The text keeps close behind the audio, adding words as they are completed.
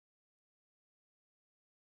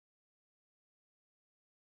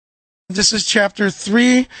This is chapter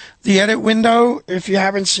 3, the edit window. If you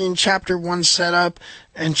haven't seen chapter 1 setup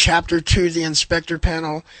and chapter 2, the inspector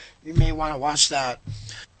panel, you may want to watch that.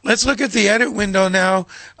 Let's look at the edit window now.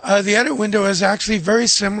 The edit window is actually very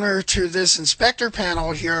similar to this inspector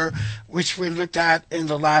panel here, which we looked at in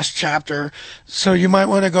the last chapter. So you might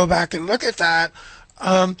want to go back and look at that.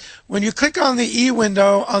 When you click on the E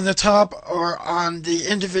window on the top or on the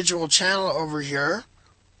individual channel over here,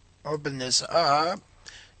 open this up.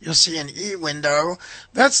 You'll see an E window.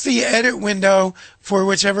 That's the edit window for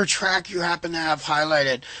whichever track you happen to have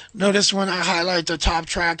highlighted. Notice when I highlight the top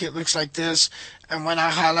track, it looks like this, and when I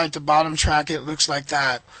highlight the bottom track, it looks like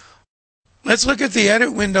that. Let's look at the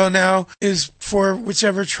edit window now. Is for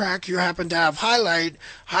whichever track you happen to have highlighted,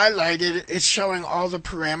 it's showing all the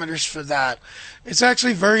parameters for that. It's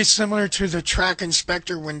actually very similar to the track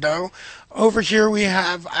inspector window. Over here we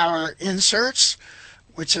have our inserts,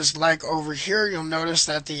 which is like over here. You'll notice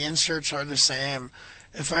that the inserts are the same.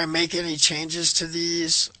 If I make any changes to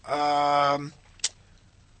these, let's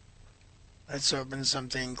open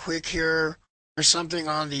something quick here. There's something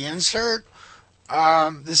on the insert.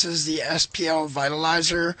 This is the SPL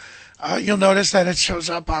Vitalizer. You'll notice that it shows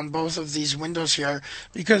up on both of these windows here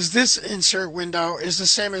because this insert window is the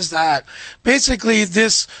same as that. Basically,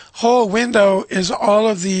 this whole window is all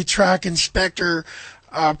of the track inspector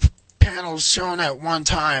panels shown at one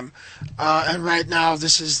time, and right now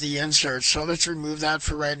this is the insert. So let's remove that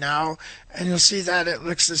for right now, and you'll see that it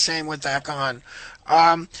looks the same with that gone.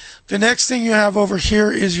 The next thing you have over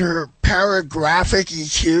here is your paragraphic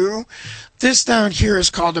EQ. This down here is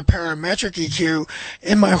called a parametric EQ.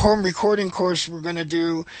 In my home recording course, we're going to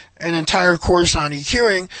do an entire course on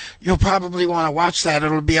EQing. You'll probably want to watch that.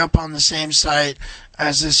 It'll be up on the same site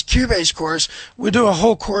as this cubase course. We'll do a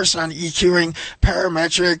whole course on EQing,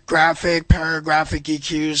 parametric, graphic, paragraphic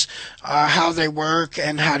EQs, how they work,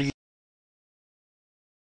 and how to